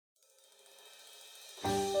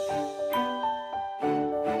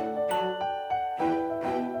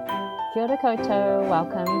Koto,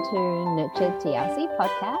 welcome to Nurtured TLC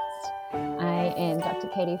podcast. I am Dr.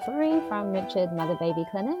 Katie Furry from Nurtured Mother Baby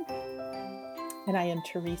Clinic. And I am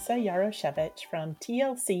Theresa Lactation from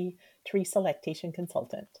TLC Theresa Lactation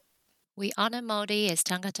Consultant. We honour Māori as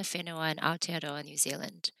tangata whenua in Aotearoa, New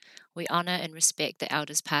Zealand. We honour and respect the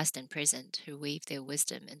elders past and present who weave their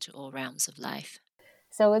wisdom into all realms of life.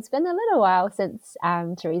 So it's been a little while since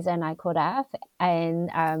Theresa and I caught up,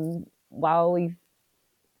 and while we've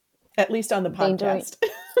at least on the podcast.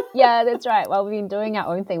 Yeah, that's right. While we've been doing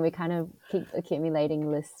our own thing, we kind of keep accumulating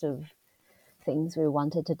lists of things we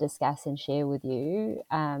wanted to discuss and share with you.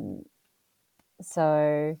 One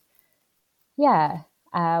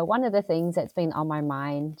of the things that's been on my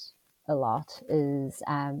mind a lot is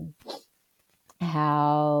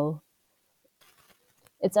how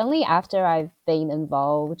it's only after I've been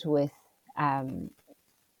involved with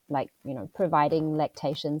providing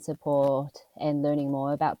lactation support and learning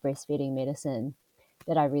more about breastfeeding medicine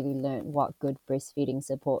that I really learned what good breastfeeding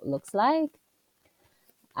support looks like.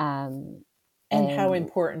 And how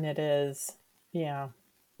important it is. Yeah.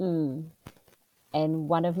 And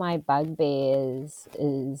one of my bugbears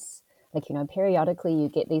is, periodically you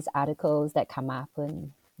get these articles that come up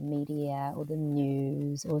in media or the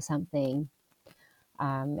news or something.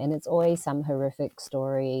 And it's always some horrific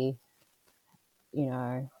story,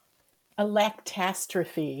 A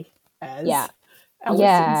lactastrophe, as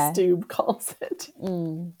Alison Stube calls it.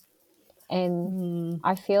 And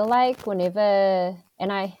I feel like whenever,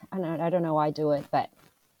 and I don't know why I do it, but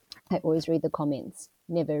I always read the comments,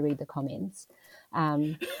 never read the comments.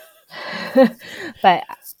 But,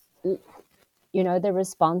 the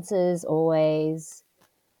response is always,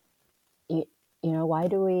 why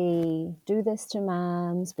do we do this to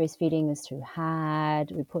moms? Breastfeeding is too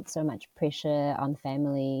hard. We put so much pressure on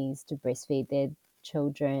families to breastfeed their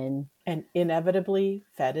children. And inevitably,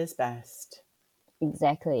 fed is best.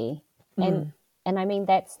 Exactly. And I mean,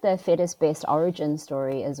 that's the fed is best origin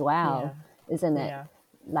story as well, isn't it? Yeah.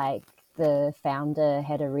 Like the founder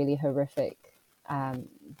had a really horrific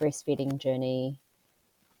breastfeeding journey.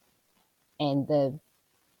 And the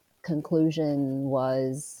conclusion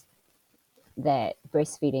was that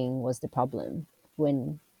breastfeeding was the problem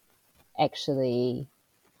when actually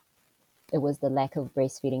it was the lack of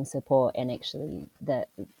breastfeeding support and actually I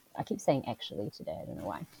keep saying actually today, I don't know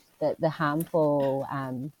why, the harmful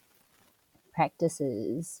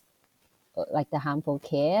practices, like the harmful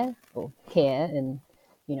care in,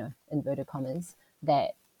 inverted commas,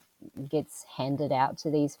 that gets handed out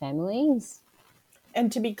to these families.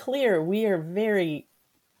 And to be clear, we are very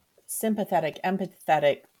sympathetic,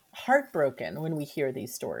 empathetic, heartbroken when we hear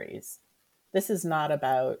these stories. This is not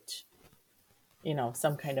about,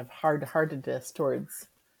 some kind of hard-heartedness towards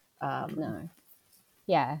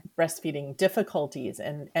breastfeeding difficulties,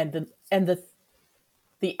 and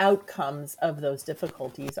the outcomes of those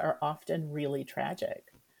difficulties are often really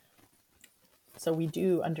tragic. So we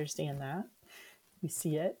do understand that. We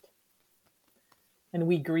see it. And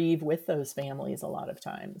we grieve with those families a lot of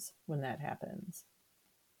times when that happens.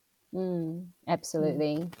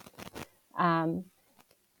 Absolutely. And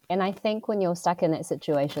I think when you're stuck in that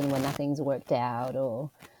situation where nothing's worked out, or,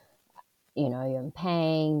 you're in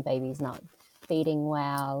pain, baby's not feeding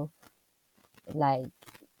well, like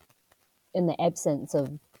in the absence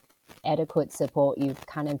of adequate support, you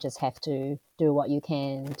kind of just have to do what you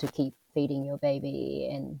can to keep feeding your baby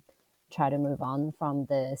and try to move on from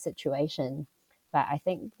the situation. But I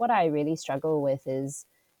think what I really struggle with is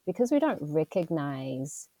because we don't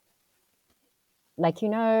recognize,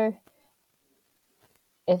 to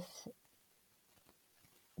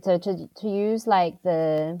use like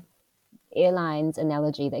the airlines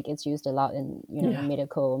analogy that gets used a lot in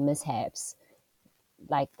medical mishaps,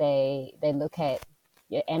 like they look at,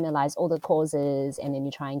 analyze all the causes, and then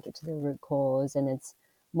you try and get to the root cause, and it's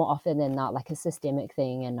more often than not like a systemic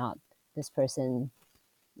thing and not this person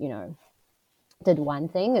did one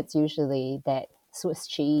thing. It's usually that Swiss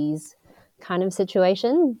cheese kind of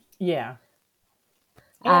situation. Yeah.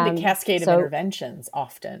 And the cascade of interventions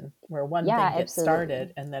often, where one thing gets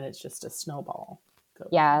started and then it's just a snowball.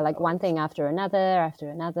 One thing after another, and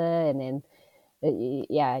then,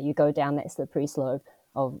 you go down that slippery slope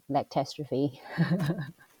of lactastrophe.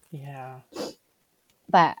 Yeah.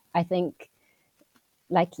 But I think,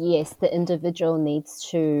 yes, the individual needs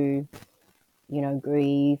to,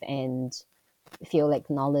 grieve and feel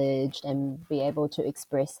acknowledged and be able to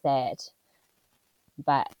express that.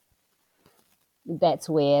 But that's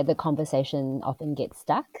where the conversation often gets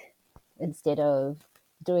stuck, instead of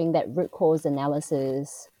doing that root cause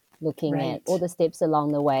analysis, looking at all the steps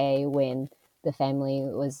along the way when the family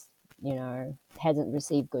was, hasn't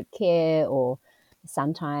received good care, or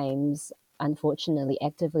sometimes, unfortunately,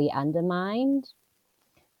 actively undermined,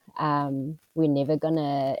 we're never going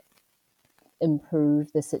to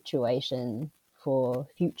improve the situation for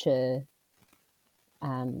future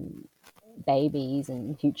babies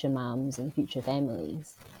and future mums and future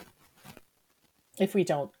families. If we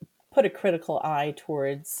don't put a critical eye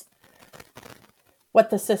towards what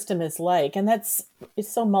the system is like. And it's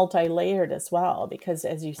so multi-layered as well, because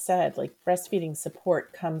as you said, like breastfeeding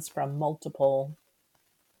support comes from multiple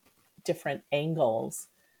different angles,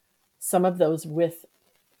 some of those with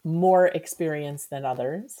more experience than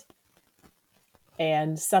others,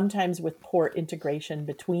 and sometimes with poor integration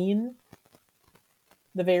between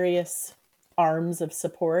the various arms of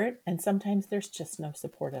support, and sometimes there's just no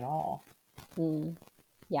support at all.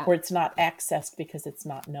 Yeah. Or it's not accessed because it's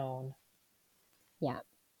not known. Yeah.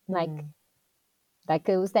 Like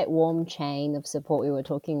it was that warm chain of support we were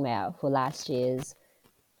talking about for last year's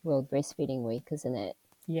World Breastfeeding Week, isn't it?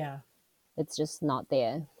 Yeah. It's just not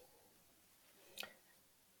there.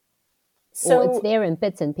 So or it's there in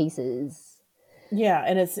bits and pieces. Yeah,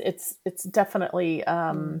 and it's definitely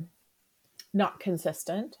not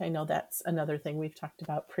consistent. I know that's another thing we've talked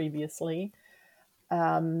about previously.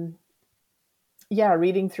 Reading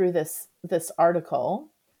through this article,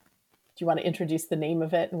 do you want to introduce the name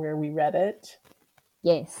of it and where we read it?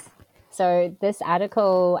 Yes. So this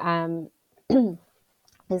article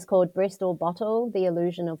is called Breast or Bottle, The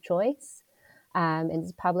Illusion of Choice. And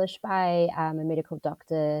it's published by a medical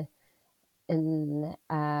doctor in,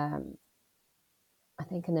 I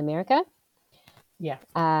think, in America. Yeah.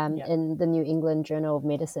 In the New England Journal of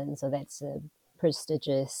Medicine. So that's a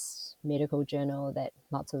prestigious medical journal that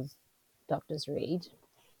lots of doctors read.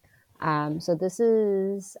 So this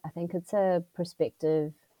is, I think it's a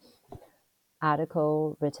perspective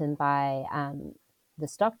article written by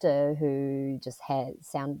this doctor who just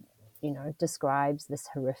describes this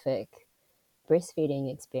horrific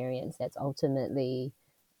breastfeeding experience that's ultimately,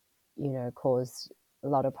 caused a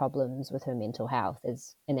lot of problems with her mental health.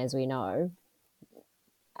 As we know,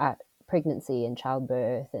 pregnancy and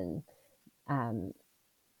childbirth and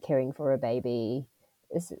caring for a baby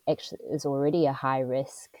is already a high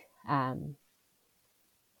risk time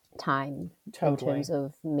in terms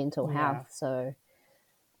of mental health. So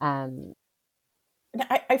I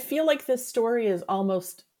feel like this story is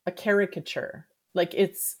almost a caricature. Like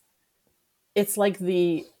it's like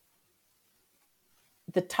the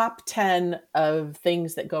top 10 of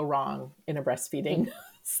things that go wrong in a breastfeeding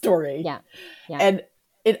story. Yeah. And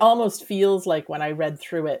it almost feels like, when I read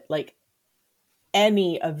through it, like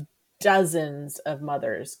any of dozens of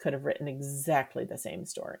mothers could have written exactly the same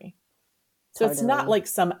story. So It's not like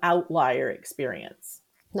some outlier experience.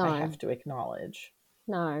 No. I have to acknowledge.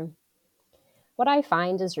 No. What I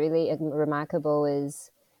find is really remarkable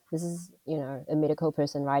is, this is, a medical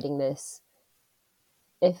person writing this.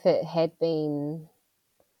 If the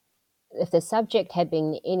subject had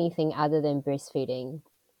been anything other than breastfeeding,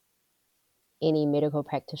 any medical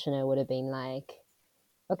practitioner would have been like,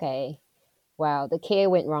 okay, well, the care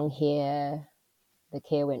went wrong here, the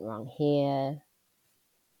care went wrong here,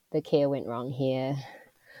 the care went wrong here.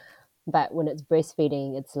 But when it's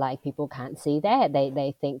breastfeeding, it's like people can't see that.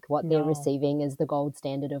 They think what they're receiving is the gold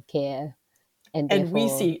standard of care. And we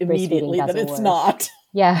see immediately that it's work. Not.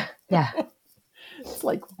 Yeah. It's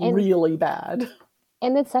like really bad.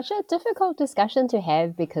 And it's such a difficult discussion to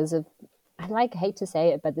have because of, I hate to say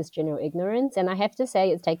it, but this general ignorance. And I have to say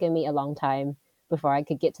it's taken me a long time before I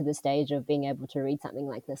could get to the stage of being able to read something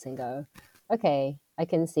like this and go, okay, I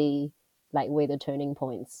can see where the turning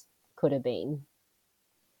points could have been.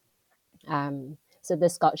 So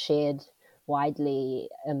this got shared widely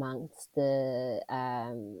amongst the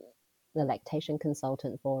lactation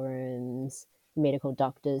consultant forums, medical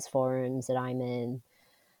doctors forums that I'm in.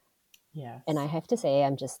 Yes. And I have to say,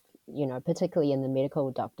 I'm just, particularly in the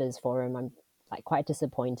medical doctors forum, I'm quite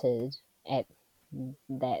disappointed at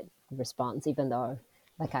that response, even though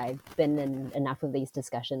I've been in enough of these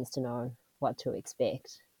discussions to know what to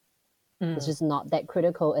expect. It's just not that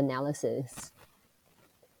critical analysis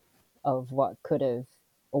of what could have,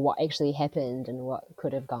 or what actually happened and what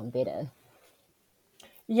could have gone better.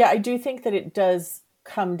 Yeah, I do think that it does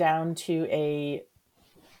come down to a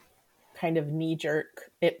kind of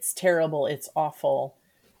knee-jerk, it's terrible, it's awful,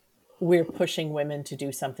 we're pushing women to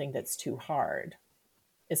do something that's too hard.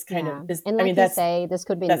 It's kind of, and like you say, this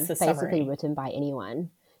could be basically summary. Written by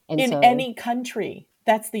anyone. And in any country.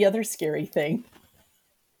 That's the other scary thing.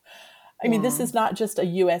 I mean, this is not just a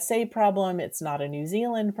USA problem. It's not a New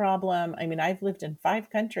Zealand problem. I mean, I've lived in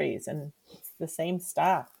 5 countries and it's the same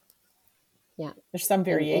stuff. Yeah. There's some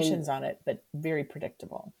variations on it, but very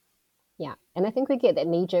predictable. Yeah. And I think we get that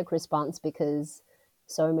knee-jerk response because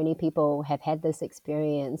so many people have had this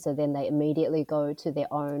experience, so then they immediately go to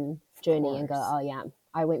their own journey and go, oh yeah,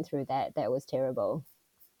 I went through that. That was terrible.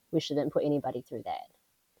 We shouldn't put anybody through that.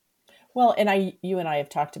 Well, and you and I have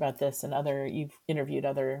talked about this, and you've interviewed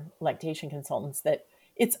other lactation consultants, that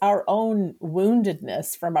it's our own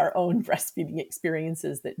woundedness from our own breastfeeding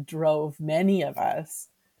experiences that drove many of us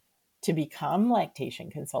to become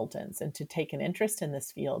lactation consultants and to take an interest in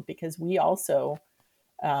this field, because we also,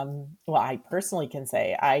 I personally can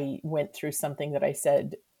say I went through something that I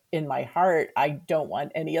said in my heart, I don't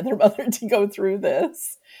want any other mother to go through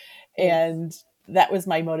this. Yes. And that was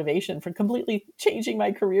my motivation for completely changing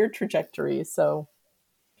my career trajectory. So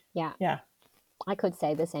yeah, I could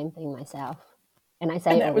say the same thing myself. And I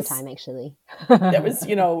say it all the time, actually. That was,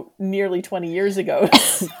 nearly 20 years ago.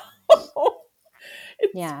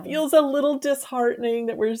 It feels a little disheartening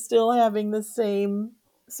that we're still having the same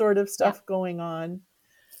sort of stuff going on.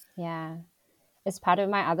 Yeah. As part of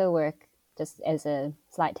my other work, just as a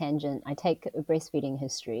slight tangent, I take a breastfeeding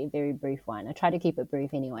history, a very brief one. I try to keep it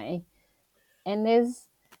brief anyway. And there's,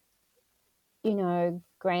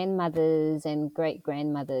 grandmothers and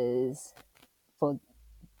great-grandmothers for,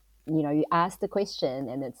 you ask the question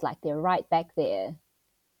and it's like they're right back there.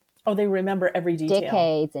 Oh, they remember every detail.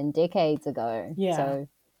 Decades and decades ago. Yeah. So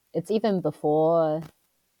it's even before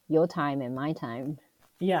your time and my time.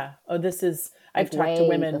 Yeah. Oh, I've talked to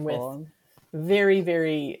women with very,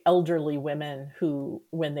 very elderly women who,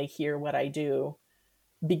 when they hear what I do,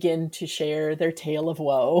 begin to share their tale of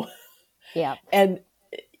woe. Yeah. And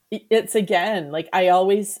it's, again, like I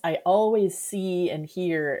always see and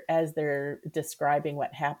hear, as they're describing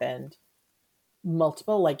what happened,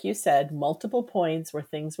 like you said, multiple points where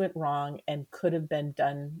things went wrong and could have been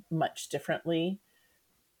done much differently,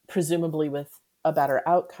 presumably with a better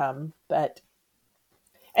outcome.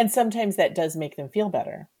 And sometimes that does make them feel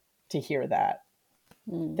better to hear that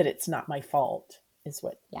it's not my fault, is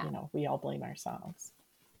what, we all blame ourselves.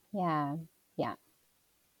 Yeah. Yeah.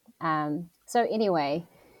 So anyway,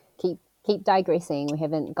 keep digressing. We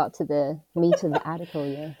haven't got to the meat of the article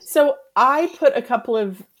yet. So I put a couple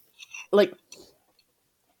of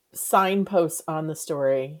signposts on the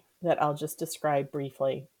story that I'll just describe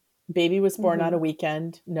briefly. Baby was born on a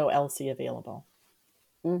weekend, no LC available.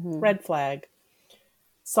 Red flag.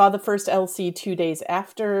 Saw the first LC 2 days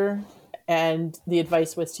after, and the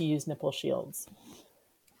advice was to use nipple shields.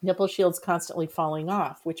 Nipple shields constantly falling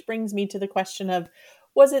off, which brings me to the question of,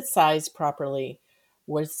 was it sized properly?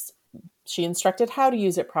 Was she instructed how to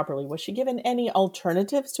use it properly? Was she given any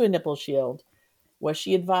alternatives to a nipple shield? Was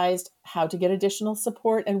she advised how to get additional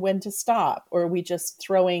support and when to stop? Or are we just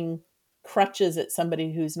throwing crutches at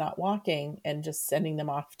somebody who's not walking and just sending them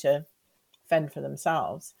off to fend for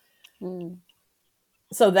themselves?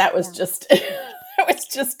 So that was just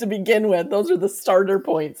to begin with. Those are the starter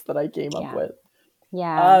points that I came up with.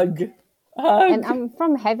 Yeah. Ugh. And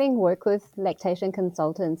from having worked with lactation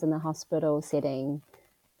consultants in the hospital setting,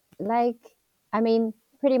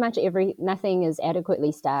 pretty much nothing is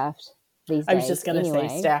adequately staffed these days. I was just going to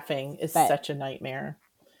say staffing is such a nightmare.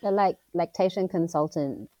 The lactation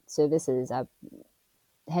consultant services have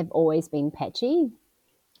always been patchy.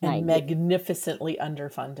 And magnificently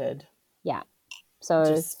underfunded. Yeah. So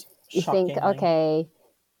just you think, okay,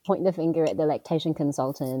 point the finger at the lactation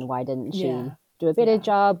consultant. Why didn't she do a better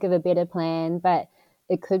job, give a better plan? But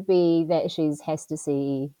it could be that she has to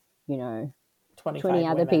see, 20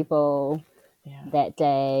 other people that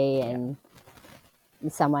day, and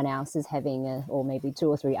someone else is having or maybe 2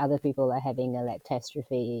 or 3 other people are having a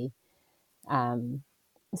lactastrophe.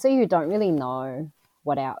 So you don't really know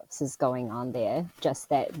what else is going on there, just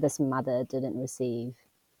that this mother didn't receive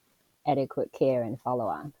adequate care and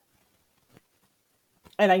follow-up.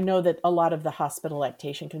 And I know that a lot of the hospital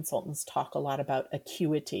lactation consultants talk a lot about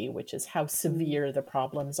acuity, which is how severe the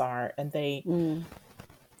problems are. And they,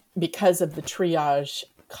 because of the triage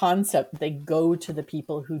concept, they go to the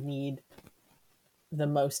people who need the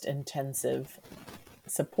most intensive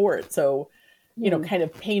support. So, kind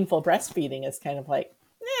of painful breastfeeding is kind of like,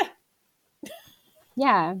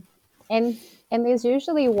 Yeah. And there's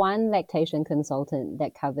usually one lactation consultant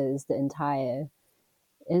that covers the entire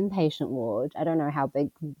inpatient ward. I don't know how big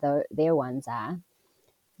their ones are.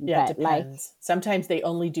 Yeah, it depends. Sometimes they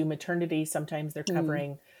only do maternity. Sometimes they're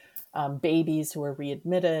covering babies who are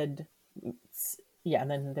readmitted.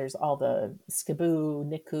 And then there's all the SCBU,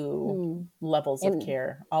 NICU levels of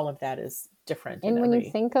care. All of that is different. And when you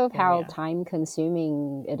think of how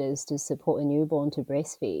time-consuming it is to support a newborn to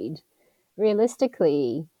breastfeed,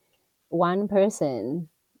 realistically, one person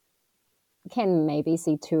can maybe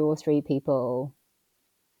see 2 or 3 people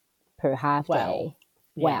per half day.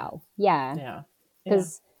 Wow. Yeah.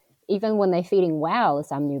 Because even when they're feeding well,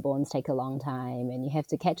 some newborns take a long time, and you have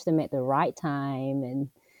to catch them at the right time, and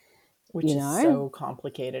which is so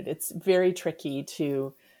complicated. It's very tricky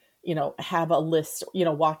to, have a list,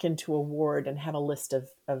 walk into a ward and have a list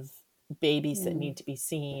of babies that need to be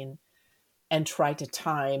seen, and try to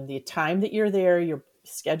time the time that you're there, you're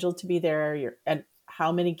scheduled to be there, and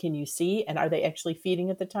how many can you see, and are they actually feeding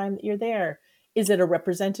at the time that you're there? Is it a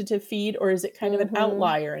representative feed, or is it kind of an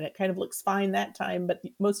outlier and it kind of looks fine that time, but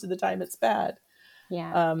most of the time it's bad?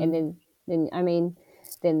 Yeah. And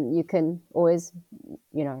then you can always,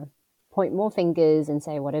 point more fingers and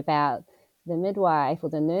say, what about the midwife or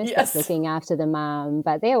the nurse that's looking after the mom?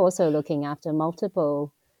 But they're also looking after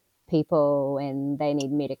multiple people, and they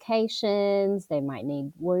need medications. They might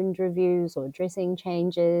need wound reviews or dressing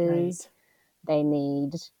changes. They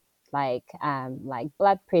need like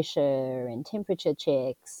blood pressure and temperature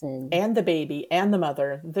checks, and the baby and the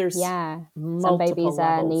mother. There's some babies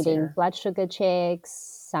are needing blood sugar checks.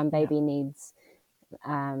 Some baby needs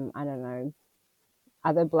I don't know,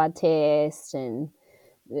 other blood tests, and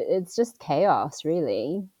it's just chaos,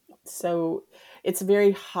 really. So it's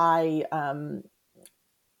very high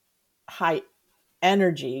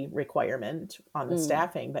energy requirement on the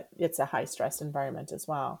staffing, but it's a high stress environment as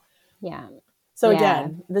well. Yeah. So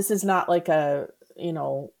again, this is not like a,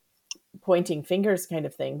 pointing fingers kind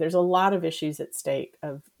of thing. There's a lot of issues at stake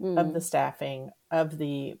of the staffing,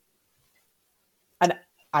 and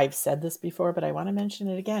I've said this before, but I want to mention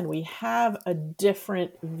it again. We have a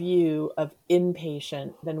different view of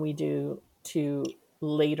inpatient than we do to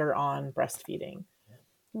later on breastfeeding.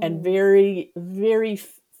 And very, very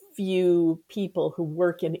few people who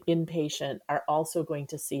work in inpatient are also going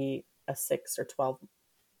to see a 6 or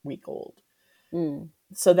 12-week-old.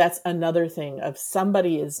 So that's another thing of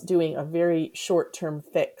somebody is doing a very short-term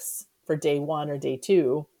fix for day 1 or day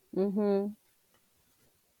 2.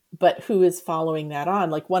 But who is following that on?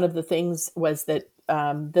 Like, one of the things was that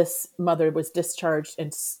this mother was discharged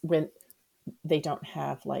and they don't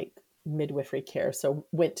have like midwifery care. So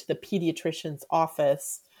went to the pediatrician's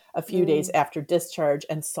office a few days after discharge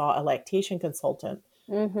and saw a lactation consultant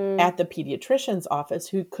at the pediatrician's office,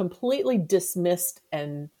 who completely dismissed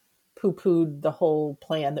and poo-pooed the whole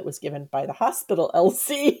plan that was given by the hospital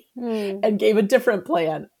LC and gave a different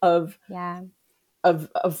plan of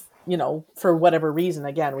for whatever reason.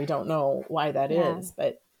 Again, we don't know why that is,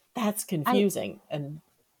 but that's confusing. And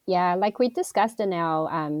like we discussed in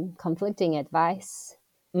our conflicting advice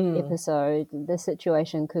episode, the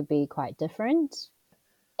situation could be quite different.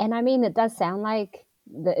 And I mean, it does sound like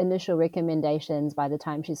the initial recommendations by the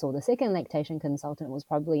time she saw the second lactation consultant was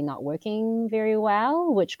probably not working very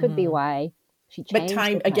well, which could be why she changed. But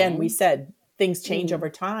time, again, we said things change over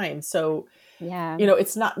time. So,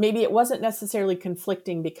 it's not, maybe it wasn't necessarily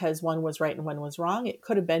conflicting because one was right and one was wrong. It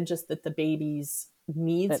could have been just that the baby's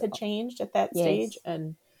needs had changed at that stage,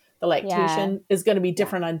 and the lactation is going to be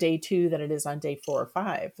different on day 2 than it is on day 4 or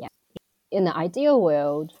 5. Yeah. In the ideal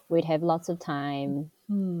world, we'd have lots of time.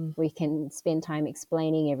 We can spend time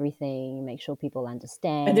explaining everything, make sure people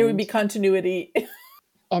understand. And there would be continuity.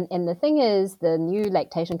 And the thing is, the new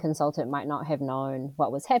lactation consultant might not have known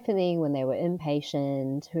what was happening when they were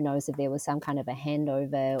inpatient. Who knows if there was some kind of a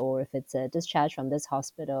handover, or if it's a discharge from this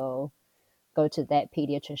hospital, go to that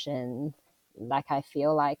pediatrician. Like, I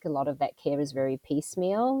feel like a lot of that care is very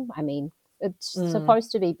piecemeal. I mean, it's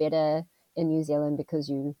supposed to be better in New Zealand because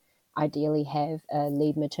you ideally have a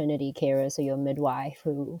lead maternity carer, so your midwife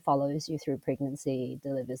who follows you through pregnancy,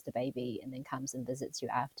 delivers the baby, and then comes and visits you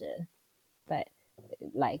after. But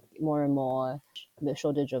like, more and more, the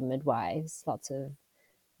shortage of midwives, lots of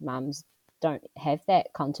mums don't have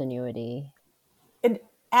that continuity. And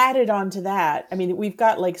added on to that, I mean, we've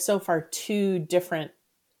got like so far 2 different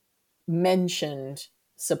mentioned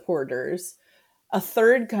supporters. A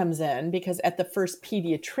third comes in because at the first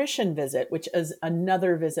pediatrician visit, which is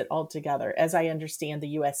another visit altogether, as I understand the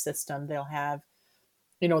U.S. system, they'll have,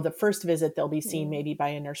 the first visit they'll be seen maybe by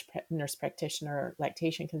a nurse practitioner,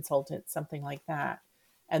 lactation consultant, something like that.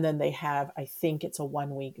 And then they have, I think it's a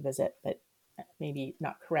 1-week visit, but maybe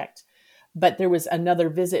not correct. But there was another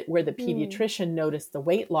visit where the pediatrician noticed the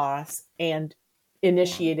weight loss and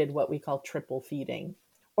initiated what we call triple feeding,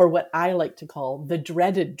 or what I like to call the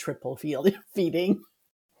dreaded triple feeding.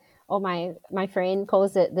 Or my friend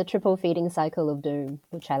calls it the triple feeding cycle of doom,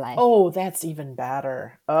 which I like. Oh, that's even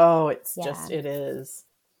better. Oh, it is.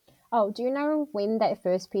 Oh, do you know when that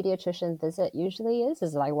first pediatrician visit usually is?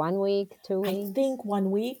 Is it like 1 week, 2 weeks? I think 1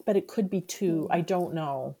 week, but it could be 2. I don't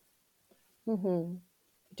know.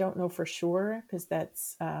 don't know for sure because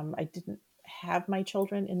that's, I didn't have my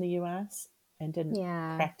children in the US and didn't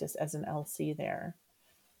practice as an LC there.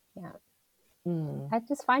 Yeah. I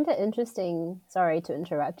just find it interesting, sorry to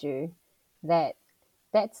interrupt you, that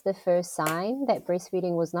that's the first sign that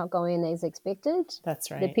breastfeeding was not going as expected.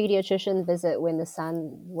 That's right. The pediatrician visit when the son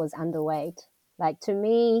was underweight. Like, to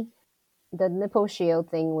me, the nipple shield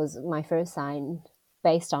thing was my first sign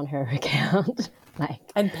based on her account. Like,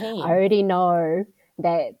 and pain. I already know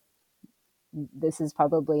that this is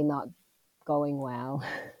probably not going well,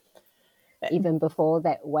 even before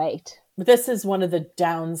that weight. This is one of the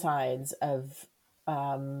downsides of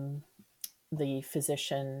the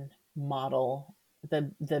physician model,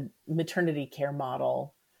 the maternity care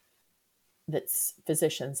model that's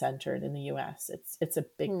physician centered in the US. It's a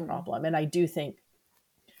big problem. And I do think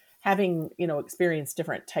having, experienced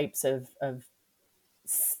different types of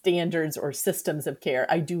standards or systems of care,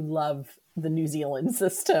 I do love the New Zealand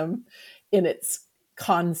system in its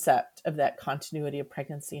concept of that continuity of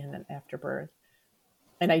pregnancy and then after birth.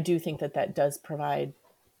 And I do think that does provide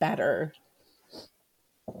better,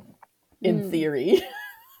 in theory,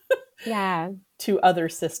 to other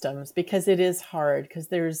systems, because it is hard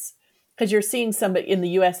because you're seeing somebody in the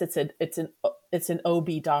US, it's an OB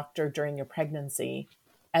doctor during your pregnancy,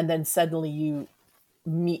 and then suddenly you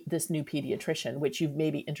meet this new pediatrician, which you've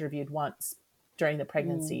maybe interviewed once during the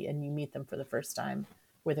pregnancy, and you meet them for the first time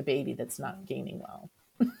with a baby that's not gaining well.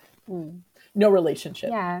 No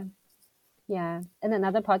relationship. Yeah. And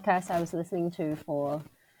another podcast I was listening to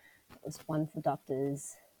was one for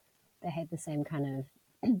doctors. They had the same kind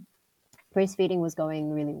of breastfeeding was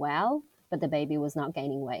going really well, but the baby was not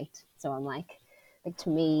gaining weight. So I'm like to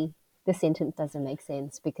me, the sentence doesn't make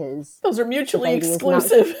sense, because those are mutually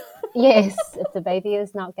exclusive. Yes, if the baby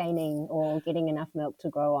is not gaining or getting enough milk to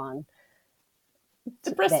grow on,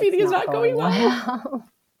 the breastfeeding is not going well.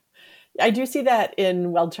 I do see that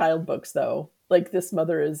in Well Child books, though. Like, this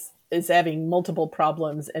mother is having multiple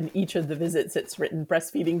problems, and each of the visits it's written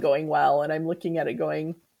breastfeeding going well, and I'm looking at it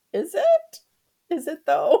going, is it? Is it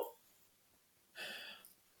though?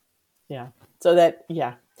 Yeah.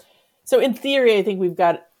 So in theory, I think we've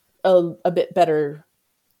got a bit better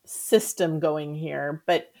system going here,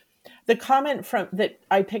 but the comment that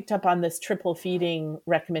I picked up on this triple feeding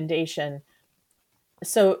recommendation.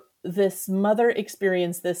 So this mother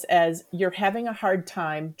experienced this as, you're having a hard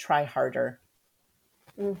time, try harder.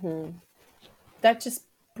 That just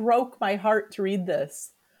broke my heart to read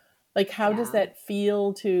this. Like, how does that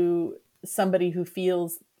feel to somebody who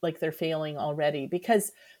feels like they're failing already?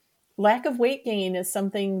 Because lack of weight gain is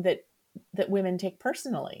something that women take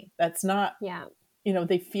personally. That's not,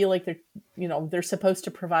 they feel like they're supposed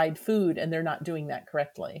to provide food and they're not doing that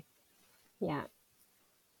correctly. Yeah.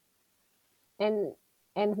 And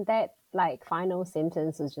that final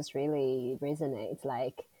sentence is just really resonates.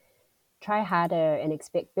 Like, try harder and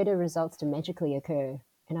expect better results to magically occur.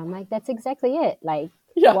 And I'm like, that's exactly it. Like,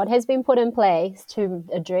 what has been put in place to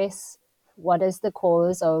address what is the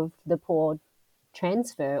cause of the poor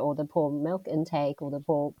transfer or the poor milk intake or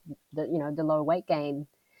the low weight gain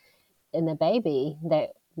in the baby, that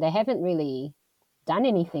they haven't really done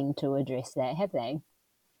anything to address that, have they?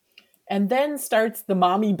 And then starts the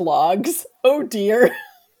mommy blogs. Oh dear.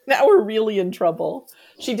 Now we're really in trouble.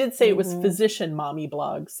 She did say it was physician mommy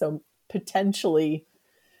blogs, so potentially.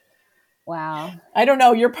 Wow. I don't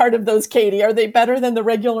know. You're part of those, Katie. Are they better than the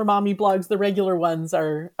regular mommy blogs? The regular ones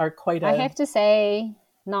are quite I have to say,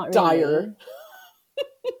 not dire.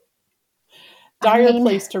 Really.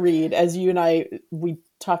 Place to read, as you and we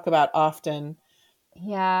talk about often.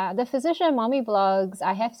 Yeah, the physician mommy blogs,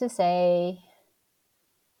 I have to say,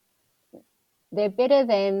 they're better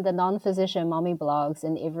than the non-physician mommy blogs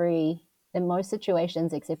in most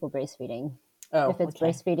situations except for breastfeeding. If it's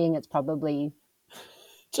breastfeeding, it's probably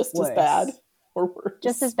just worse. As bad or worse.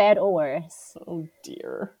 Just as bad or worse. Oh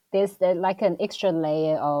dear. There's an extra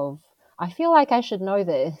layer of, I feel like I should know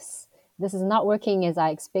this. This is not working as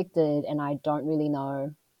I expected, and I don't really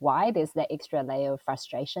know why. There's that extra layer of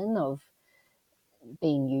frustration of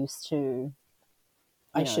being used to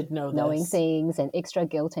I should know knowing this. things, and extra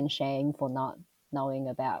guilt and shame for not knowing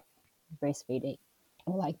about breastfeeding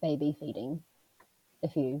or baby feeding,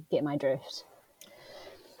 if you get my drift.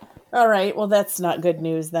 All right. Well, that's not good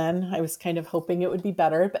news then. I was kind of hoping it would be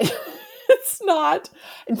better, but it's not.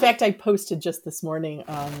 In fact, I posted just this morning,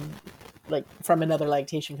 from another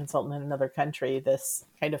lactation consultant in another country, this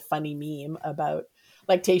kind of funny meme about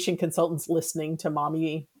lactation consultants listening to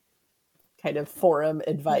mommy kind of forum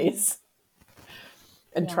advice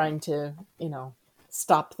and trying to,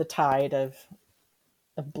 stop the tide of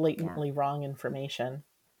blatantly wrong information.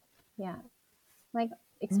 Yeah.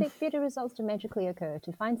 expect better results to magically occur,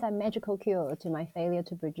 to find some magical cure to my failure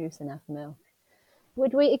to produce enough milk.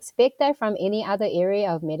 Would we expect that from any other area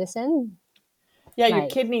of medicine? Yeah, your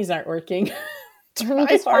kidneys aren't working. Let me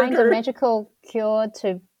just find a magical cure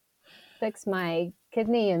to fix my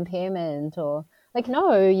kidney impairment, or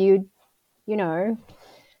no, you know,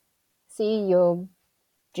 see your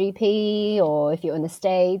GP, or if you're in the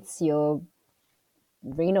States, your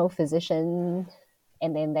renal physician,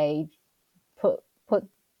 and then they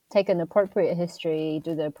take an appropriate history,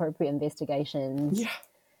 do the appropriate investigations,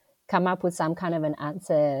 come up with some kind of an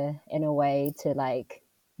answer in a way to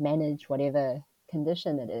manage whatever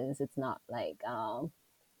condition it is. It's not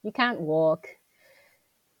you can't walk,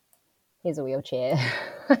 here's a wheelchair.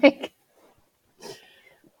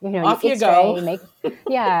 Off you go. I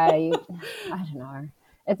don't know.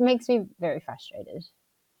 It makes me very frustrated.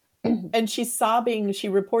 And she's sobbing. She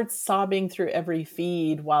reports sobbing through every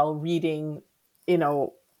feed while reading,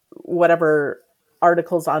 whatever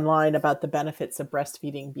articles online about the benefits of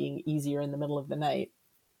breastfeeding being easier in the middle of the night.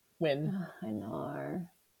 I know.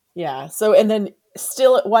 Yeah. So, and then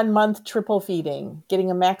still at 1 month, triple feeding,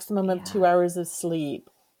 getting a maximum of 2 hours of sleep.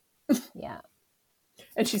 Yeah.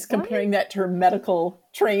 And she's comparing that to her medical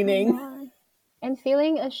training. And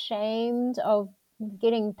feeling ashamed of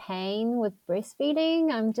getting pain with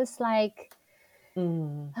breastfeeding. I'm just my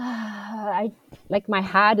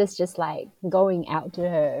heart is just going out to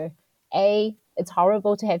her. It's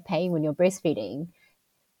horrible to have pain when you're breastfeeding,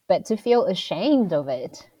 but to feel ashamed of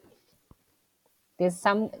it, there's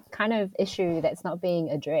some kind of issue that's not being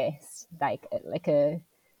addressed, like a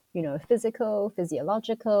physical,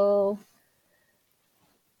 physiological.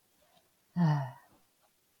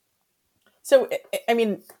 So, I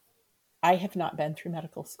mean, I have not been through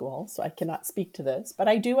medical school, so I cannot speak to this, but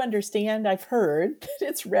I do understand, I've heard that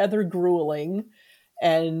it's rather grueling,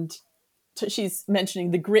 and she's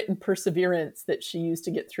mentioning the grit and perseverance that she used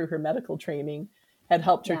to get through her medical training had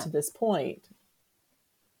helped her to this point.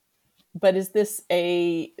 But is this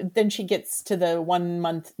then she gets to the 1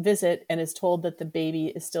 month visit and is told that the baby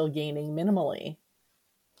is still gaining minimally.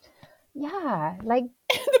 Yeah, the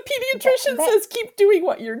pediatrician says, keep doing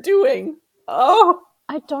what you're doing. Oh,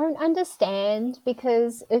 I don't understand,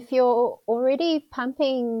 because if you're already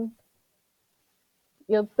pumping,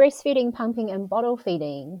 you're breastfeeding, pumping, and bottle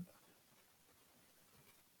feeding,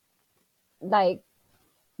 there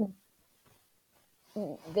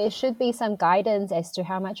should be some guidance as to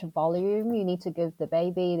how much volume you need to give the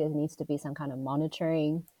baby. There needs to be some kind of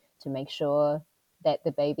monitoring to make sure that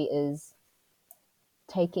the baby is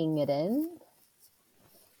taking it in.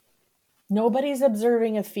 Nobody's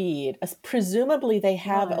observing a feed. Presumably they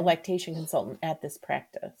have a lactation consultant at this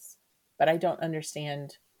practice, but I don't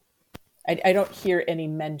understand. I don't hear any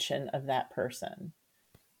mention of that person.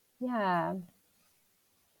 Yeah.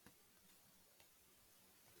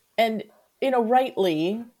 And,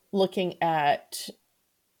 rightly looking at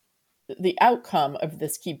the outcome of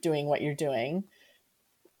this, keep doing what you're doing,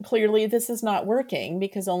 clearly this is not working,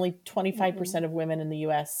 because only 25% of women in the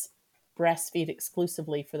U.S. breastfeed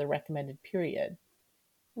exclusively for the recommended period.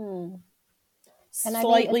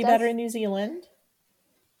 Slightly better in New Zealand,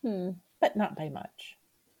 but not by much.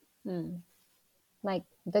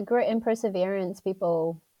 The grit and perseverance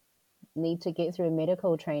people need to get through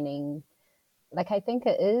medical training, I think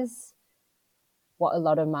it is what a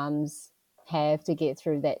lot of mums have to get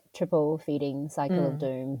through that triple feeding cycle of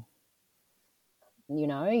doom.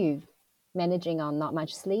 You managing on not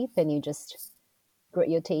much sleep, and you just grit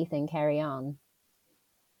your teeth and carry on.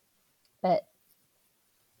 But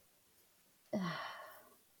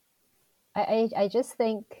I just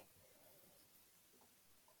think,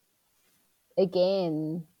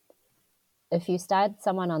 again, if you start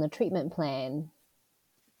someone on a treatment plan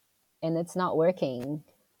and it's not working,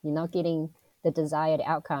 you're not getting the desired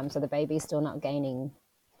outcome, so the baby's still not gaining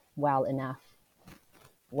well enough,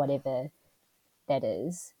 whatever that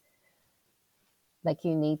is.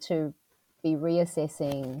 You need to be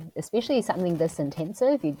reassessing, especially something this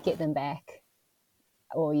intensive. You'd get them back,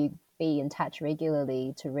 or you'd be in touch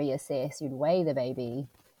regularly to reassess. You'd weigh the baby.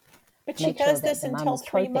 But she does this until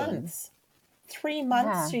 3 months. 3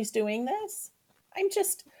 months she's doing this?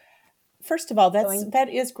 First of all, that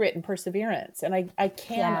is grit and perseverance, and I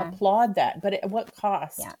can applaud that, but at what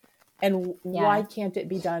cost? Yeah. And why can't it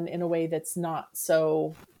be done in a way that's not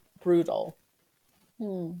so brutal?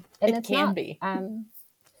 And it can be.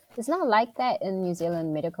 It's not like that in New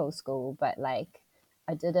Zealand medical school, but I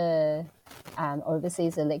did a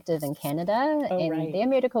overseas elective in Canada, their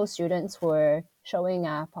medical students were showing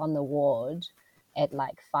up on the ward at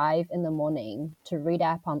 5 a.m. to read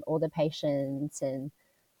up on all the patients and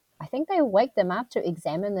I think they wake them up to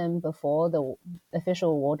examine them before the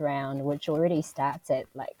official ward round, which already starts at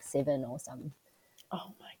like 7 or some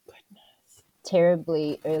Oh my goodness.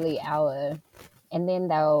 terribly early hour. And then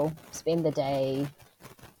they'll spend the day,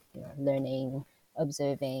 learning,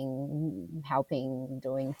 observing, helping,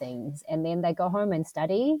 doing things. And then they go home and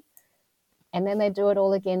study. And then they do it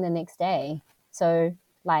all again the next day. So,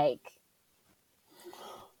 like,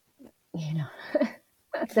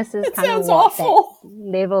 this is kind of what awful. That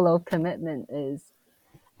level of commitment is.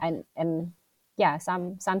 And yeah,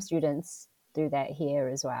 some students do that here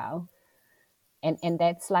as well. And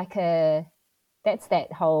that's that's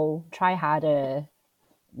that whole try harder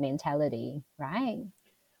mentality, right?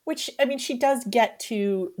 Which, I mean, she does get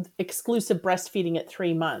to exclusive breastfeeding at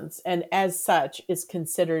 3 months, and as such is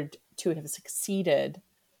considered to have succeeded.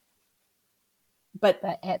 But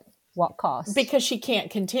at what cost? Because she can't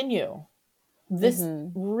continue. This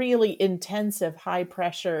really intensive, high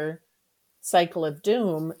pressure cycle of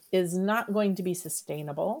doom is not going to be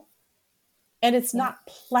sustainable. And it's not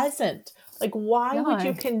pleasant. Like, why would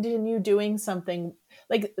you continue doing something?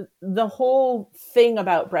 Like, the whole thing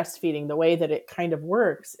about breastfeeding, the way that it kind of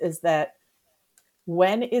works is that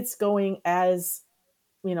when it's going as,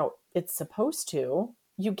 it's supposed to,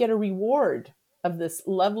 you get a reward of this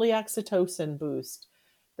lovely oxytocin boost.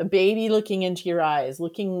 The baby looking into your eyes,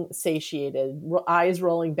 looking satiated, eyes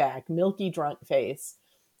rolling back, milky drunk face.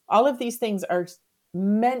 All of these things are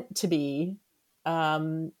meant to be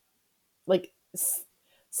like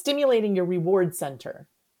stimulating your reward center.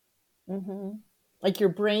 Mm-hmm. Like, your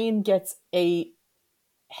brain gets a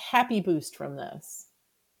happy boost from this.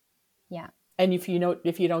 Yeah. And if you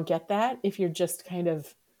don't get that, if you're just kind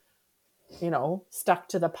of, stuck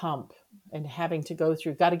to the pump and having to go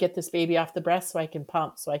through, got to get this baby off the breast so I can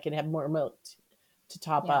pump, so I can have more milk to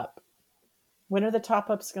top up. When are the top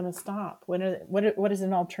ups going to stop? What is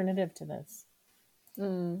an alternative to this?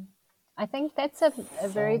 I think that's a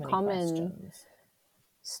very common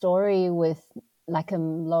story with like a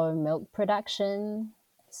low milk production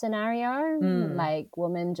scenario. Like,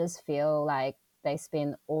 women just feel like they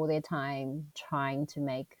spend all their time trying to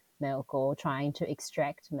make milk or trying to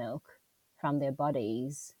extract milk from their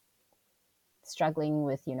bodies, struggling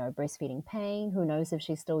with, breastfeeding pain. Who knows if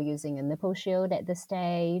she's still using a nipple shield at this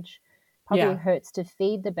stage? Probably hurts to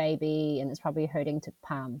feed the baby, and it's probably hurting to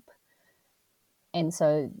pump. And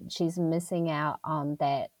so she's missing out on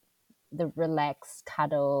the relaxed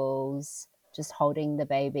cuddles, just holding the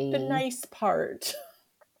baby. The nice part.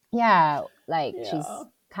 Yeah, like she's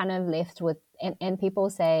kind of left with, and people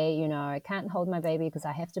say, I can't hold my baby because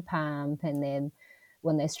I have to pump. And then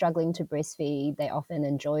when they're struggling to breastfeed, they often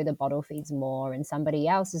enjoy the bottle feeds more, and somebody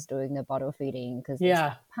else is doing the bottle feeding because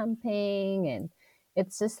they're pumping. And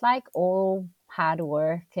it's just like all hard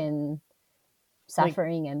work and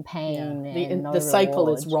suffering and pain. And the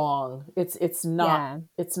cycle is wrong. It's not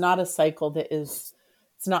a cycle that is,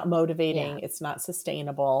 it's not motivating. It's not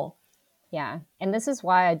sustainable. Yeah. And this is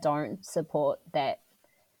why I don't support that.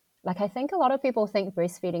 Like, I think a lot of people think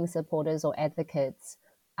breastfeeding supporters or advocates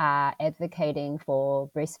are advocating for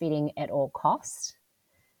breastfeeding at all costs.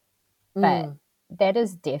 But that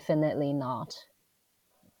is definitely not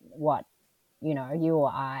what, you or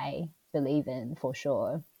I believe in, for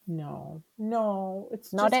sure. No,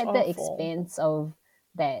 it's not just at awful. The expense of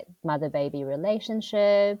that mother-baby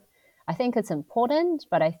relationship. I think it's important,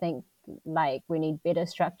 but I think like we need better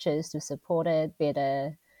structures to support it,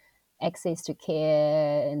 better access to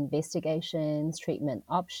care, investigations, treatment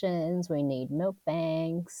options. We need milk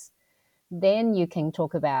banks. Then you can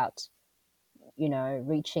talk about,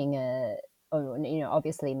 reaching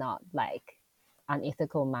obviously not like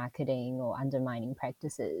unethical marketing or undermining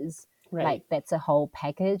practices. Right. Like, that's a whole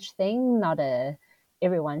package thing, not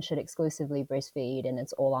everyone should exclusively breastfeed and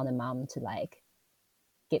it's all on the mum to like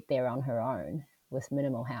get there on her own with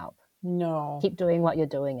minimal help. No. Keep doing what you're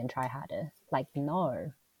doing and try harder. Like,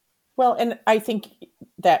 no. Well, and I think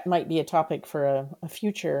that might be a topic for a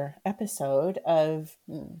future episode of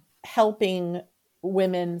helping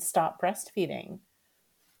women stop breastfeeding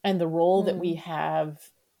and the role that we have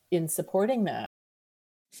in supporting that.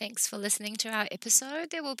 Thanks for listening to our episode.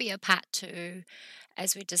 There will be a part 2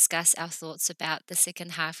 as we discuss our thoughts about the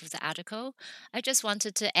second half of the article. I just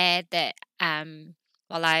wanted to add that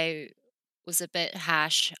while I was a bit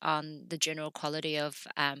harsh on the general quality of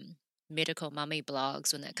medical mummy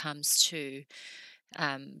blogs when it comes to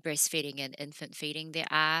breastfeeding and infant feeding, there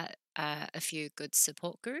are a few good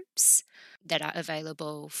support groups that are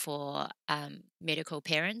available for medical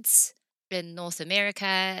parents. In North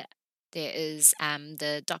America, there is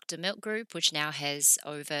the Dr. Milk group, which now has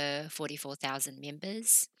over 44,000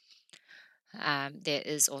 members. There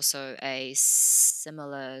is also a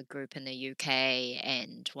similar group in the UK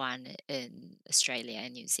and one in Australia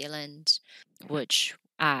and New Zealand, which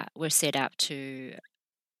were set up to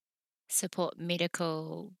support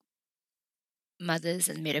medical mothers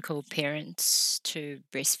and medical parents to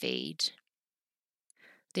breastfeed.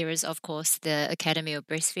 There is, of course, the Academy of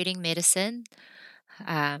Breastfeeding Medicine,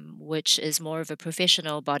 which is more of a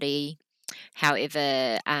professional body.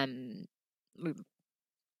 However,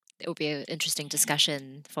 it will be an interesting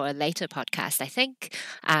discussion for a later podcast, I think.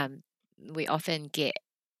 We often get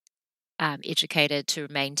educated to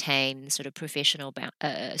maintain sort of professional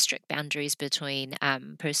strict boundaries between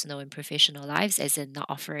personal and professional lives, as in not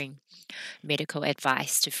offering medical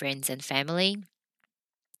advice to friends and family.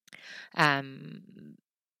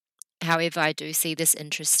 However, I do see this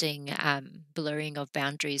interesting blurring of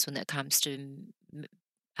boundaries when it comes to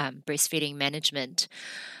breastfeeding management,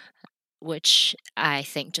 which I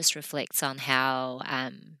think just reflects on how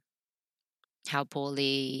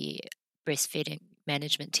poorly breastfeeding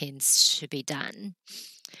management tends to be done.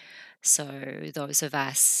 So those of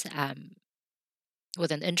us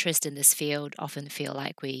with an interest in this field often feel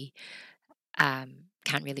like we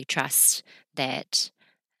can't really trust that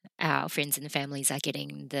our friends and families are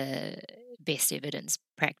getting the best evidence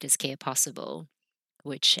practice care possible,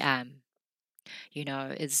 which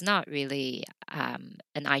is not really an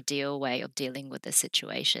ideal way of dealing with the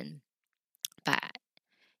situation. But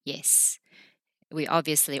yes, we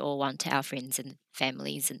obviously all want our friends and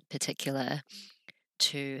families in particular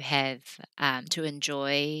to have to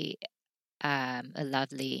enjoy a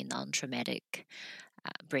lovely non-traumatic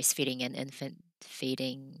breastfeeding and infant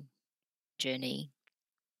feeding journey.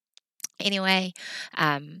 Anyway,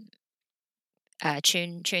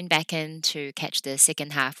 tune back in to catch the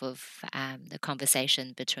second half of the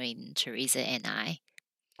conversation between Theresa and I.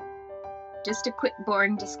 Just a quick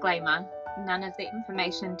boring disclaimer. None of the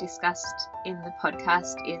information discussed in the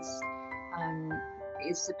podcast is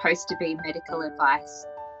supposed to be medical advice.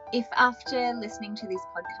 If after listening to this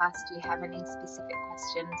podcast you have any specific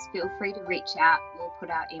questions, feel free to reach out. We'll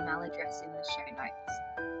put our email address in the show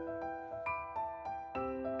notes.